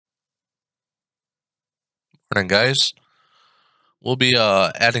Morning, guys. We'll be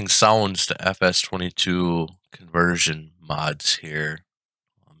adding sounds to FS22 conversion mods here.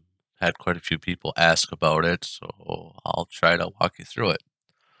 Had quite a few people ask about it, so I'll try to walk you through it.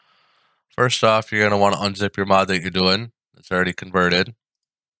 First off, you're going to want to unzip your mod that you're doing. It's already converted.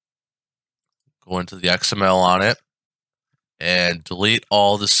 Go into the XML on it and delete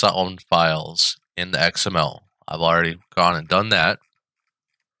all the sound files in the XML. I've already gone and done that.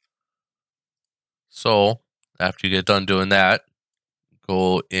 So after you get done doing that,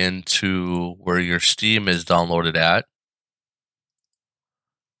 go into where your Steam is downloaded at.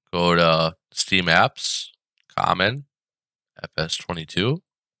 Go to Steam Apps, Common, FS22,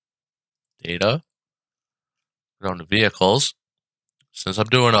 Data, go to Vehicles. Since I'm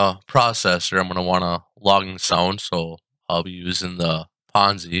doing a processor, I'm going to want a logging sound, so I'll be using the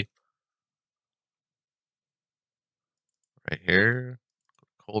Ponzi. Right here,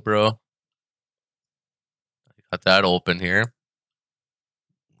 Cobra. Got that open here.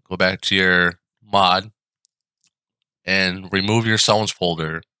 Go back to your mod and remove your sounds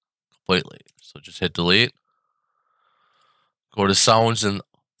folder completely. So just hit delete. Go to sounds in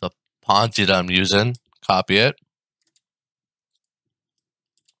the Ponzi that I'm using, copy it,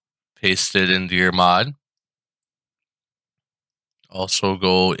 paste it into your mod. Also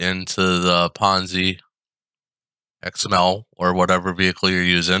go into the Ponzi XML or whatever vehicle you're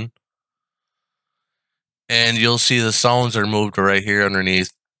using. And you'll see the sounds are moved right here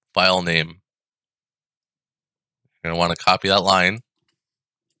underneath file name. You're going to want to copy that line.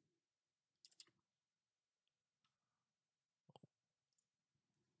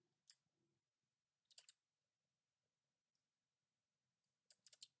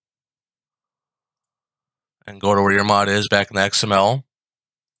 And go to where your mod is back in the XML.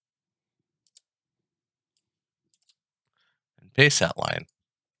 And paste that line.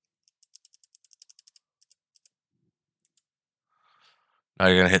 Now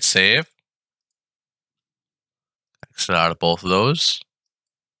you're going to hit save. Exit out of both of those.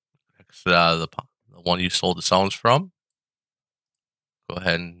 Exit out of the one you sold the sounds from. Go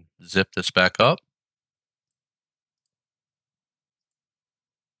ahead and zip this back up.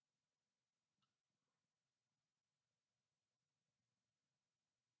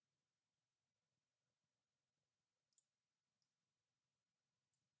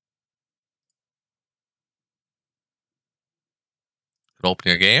 Open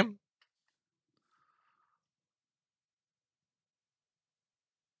your game.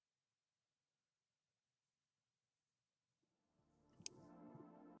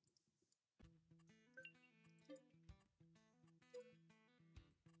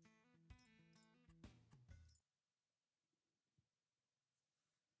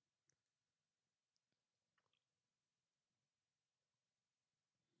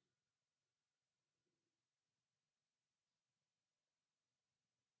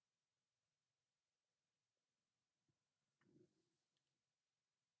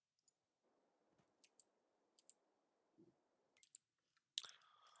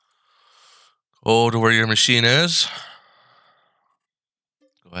 Go to where your machine is.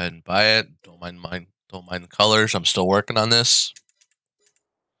 Go ahead and buy it. Don't mind the colors. I'm still working on this.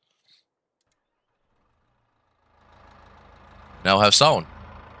 Now have sound.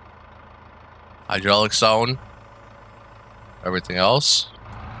 Hydraulic sound. Everything else.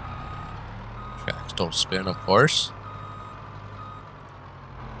 Tracks don't spin, of course.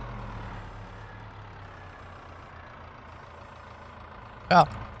 Yeah.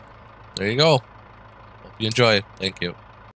 There you go. Hope you enjoy. Thank you.